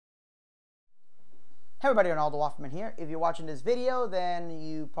Hey everybody, Arnaldo Offerman here. If you're watching this video, then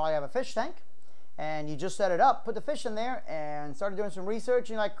you probably have a fish tank and you just set it up, put the fish in there and started doing some research and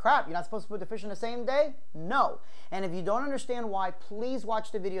you're like, crap, you're not supposed to put the fish in the same day? No. And if you don't understand why, please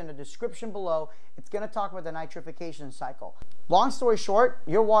watch the video in the description below. It's going to talk about the nitrification cycle. Long story short,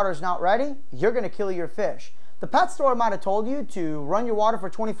 your water is not ready, you're going to kill your fish. The pet store might have told you to run your water for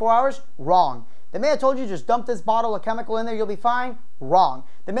 24 hours. Wrong. They may have told you just dump this bottle of chemical in there, you'll be fine. Wrong.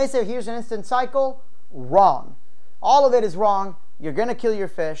 They may say here's an instant cycle. Wrong. All of it is wrong. You're going to kill your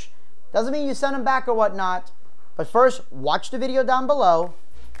fish. Doesn't mean you send them back or whatnot. But first, watch the video down below,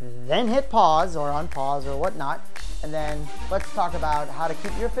 then hit pause or unpause or whatnot, and then let's talk about how to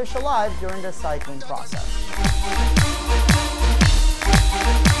keep your fish alive during the cycling process.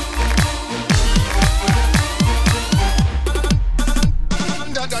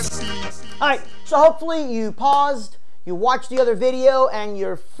 Alright, so hopefully you paused, you watched the other video, and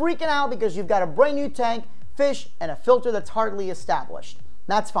you're freaking out because you've got a brand new tank, fish, and a filter that's hardly established.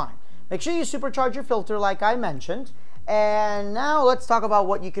 That's fine. Make sure you supercharge your filter like I mentioned. And now let's talk about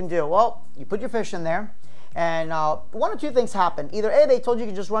what you can do. Well, you put your fish in there, and one or two things happen. Either A, they told you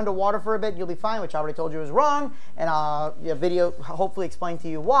can just run to water for a bit, you'll be fine, which I already told you was wrong, and the video hopefully explained to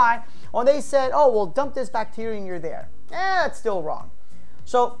you why. Or they said, oh, well, dump this bacteria and you're there. That's still wrong.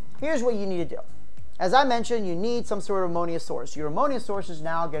 So here's what you need to do. As I mentioned, you need some sort of ammonia source. Your ammonia source is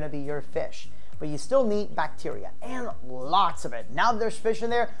now going to be your fish, but you still need bacteria, and lots of it. Now that there's fish in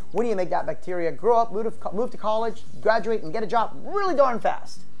there, when do you make that bacteria grow up, move to college, graduate, and get a job really darn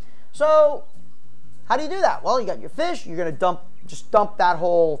fast? So how do you do that? Well, you got your fish, you're going to just dump that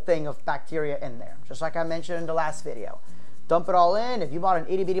whole thing of bacteria in there, just like I mentioned in the last video. Dump it all in. If you bought an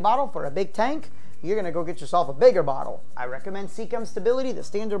itty bitty bottle for a big tank, you're going to go get yourself a bigger bottle. I recommend Seachem Stability, the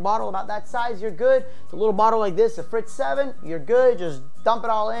standard bottle about that size, you're good. It's a little bottle like this, a Fritz 7, you're good. Just dump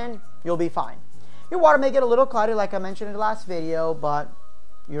it all in, you'll be fine. Your water may get a little cloudy like I mentioned in the last video, but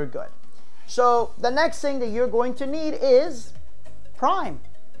you're good. So the next thing that you're going to need is Prime.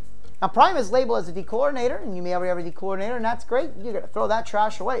 Now Prime is labeled as a dechlorinator, and you may already have a dechlorinator, and that's great. You're going to throw that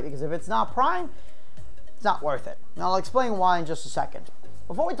trash away because if it's not Prime, it's not worth it. Now I'll explain why in just a second.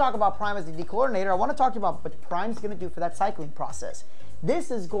 Before we talk about Prime as a dechlorinator, I want to talk to you about what Prime's going to do for that cycling process. This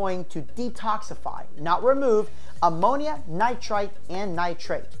is going to detoxify, not remove, ammonia, nitrite, and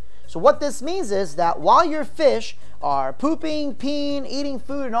nitrate. So what this means is that while your fish are pooping, peeing, eating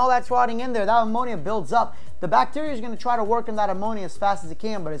food, and all that's rotting in there, that ammonia builds up. The bacteria is going to try to work in that ammonia as fast as it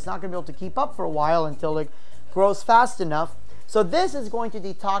can, but it's not going to be able to keep up for a while until it grows fast enough. So this is going to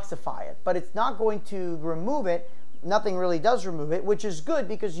detoxify it, but it's not going to remove it. Nothing really does remove it, which is good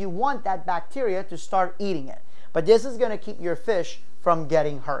because you want that bacteria to start eating it. But this is going to keep your fish from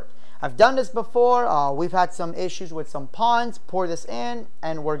getting hurt. I've done this before. We've had some issues with some ponds. Pour this in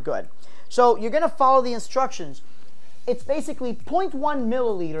and we're good. So you're going to follow the instructions. It's basically 0.1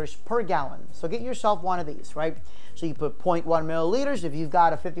 milliliters per gallon. So get yourself one of these, right? So you put 0.1 milliliters. If you've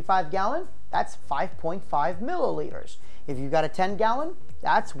got a 55 gallon, that's 5.5 milliliters. If you've got a 10 gallon,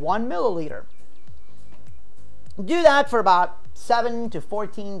 that's 1 milliliter. Do that for about 7 to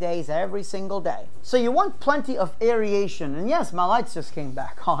 14 days every single day. So you want plenty of aeration. And yes, my lights just came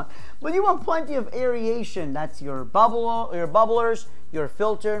back on. But you want plenty of aeration. That's your bubblers, your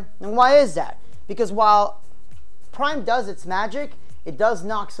filter. And why is that? Because while Prime does its magic, it does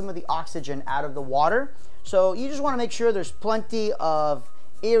knock some of the oxygen out of the water. So you just want to make sure there's plenty of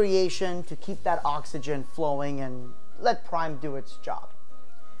aeration to keep that oxygen flowing and let Prime do its job.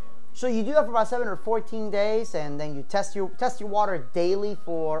 So you do that for about 7 or 14 days, and then you test your water daily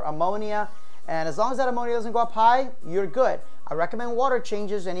for ammonia. And as long as that ammonia doesn't go up high, you're good. I recommend water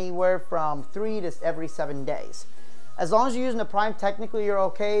changes anywhere from 3 to every 7 days. As long as you're using the Prime, technically you're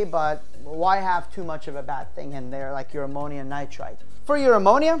okay, but why have too much of a bad thing in there like your ammonia and nitrite? For your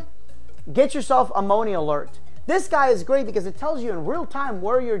ammonia, get yourself Ammonia Alert. This guy is great because it tells you in real time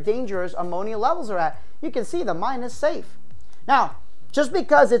where your dangerous ammonia levels are at. You can see that mine is safe. Now, just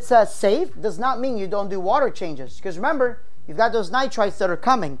because it says safe does not mean you don't do water changes. Because remember, you've got those nitrites that are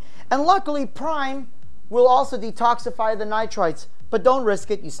coming. And luckily, Prime will also detoxify the nitrites. But don't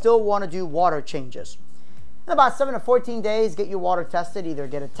risk it. You still want to do water changes. In about 7 to 14 days, get your water tested. Either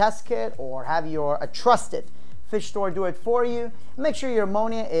get a test kit or have a trusted fish store do it for you. Make sure your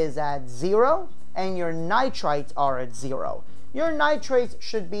ammonia is at 0 and your nitrites are at 0. Your nitrates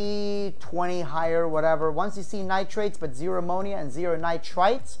should be 20 higher, whatever. Once you see nitrates but 0 ammonia and 0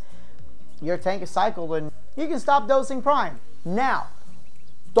 nitrites, your tank is cycled and you can stop dosing Prime. Now,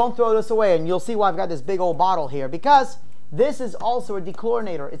 don't throw this away, and you'll see why I've got this big old bottle here, because this is also a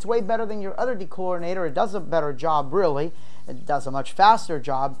dechlorinator. It's way better than your other dechlorinator. It does a better job, really. It does a much faster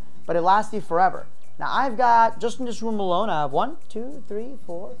job, but it lasts you forever. Now I've got, just in this room alone, I have 1, 2, 3,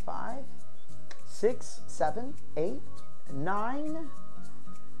 4, 5, 6, 7, 8, 9,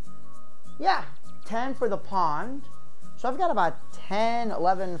 yeah, 10 for the pond. So I've got about 10,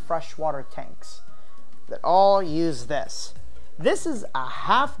 11 freshwater tanks that all use this. This is a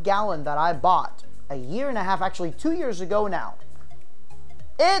half gallon that I bought a year and a half, actually 2 years ago now.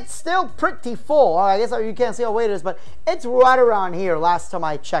 It's still pretty full. I guess you can't see how weight it is, but it's right around here last time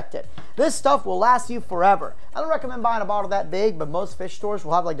I checked it. This stuff will last you forever. I don't recommend buying a bottle that big, but most fish stores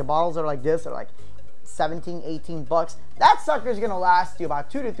will have like the bottles that are like this, that are like 17, 18 bucks. That sucker is gonna last you about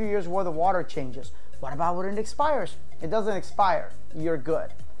 2 to 3 years worth of water changes. What about when it expires? It doesn't expire. You're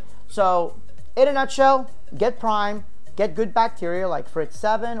good. So, in a nutshell, get Prime, get good bacteria like Fritz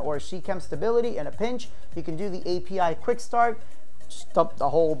 7 or Seachem Stability in a pinch. You can do the API Quick Start. Dump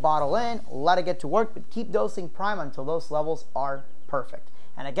the whole bottle in, let it get to work, but keep dosing Prime until those levels are perfect.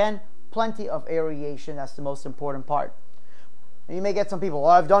 And again, plenty of aeration, that's the most important part. And you may get some people,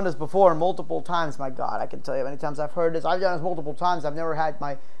 well, I've done this before multiple times. My God, I can tell you how many times I've heard this. I've done this multiple times. I've never had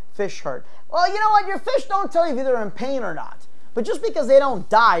my fish hurt. Well, you know what? Your fish don't tell you if they're in pain or not. But just because they don't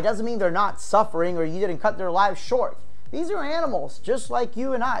die doesn't mean they're not suffering or you didn't cut their lives short. These are animals just like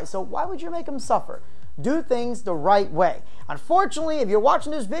you and I, so why would you make them suffer? Do things the right way. Unfortunately, if you're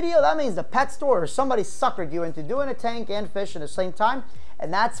watching this video, that means the pet store or somebody suckered you into doing a tank and fish at the same time,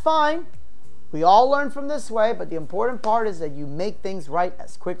 and that's fine. We all learn from this way, but the important part is that you make things right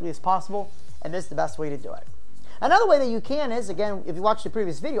as quickly as possible, and this is the best way to do it. Another way that you can is, again, if you watched the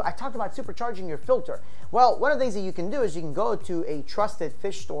previous video, I talked about supercharging your filter. Well, one of the things that you can do is you can go to a trusted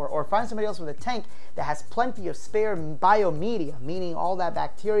fish store or find somebody else with a tank that has plenty of spare biomedia, meaning all that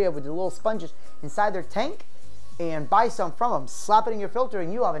bacteria with the little sponges inside their tank, and buy some from them. Slap it in your filter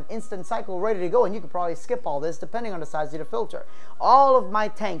and you have an instant cycle ready to go, and you could probably skip all this depending on the size of the filter. All of my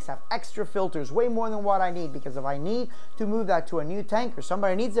tanks have extra filters, way more than what I need, because if I need to move that to a new tank or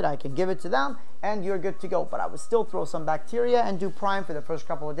somebody needs it, I can give it to them and you're good to go. But I would still throw some bacteria and do Prime for the first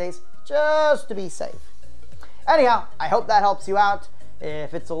couple of days just to be safe. Anyhow, I hope that helps you out.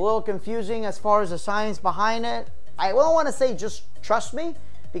 If it's a little confusing as far as the science behind it, I don't want to say just trust me,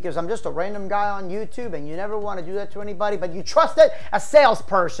 because I'm just a random guy on YouTube and you never want to do that to anybody, but you trusted a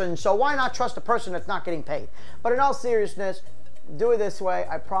salesperson, so why not trust a person that's not getting paid? But in all seriousness, do it this way.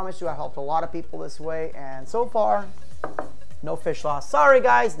 I promise you I've helped a lot of people this way, and so far, no fish loss. Sorry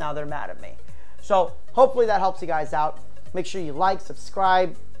guys, now they're mad at me. So hopefully that helps you guys out. Make sure you like,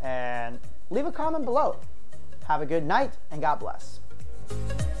 subscribe, and leave a comment below. Have a good night, and God bless.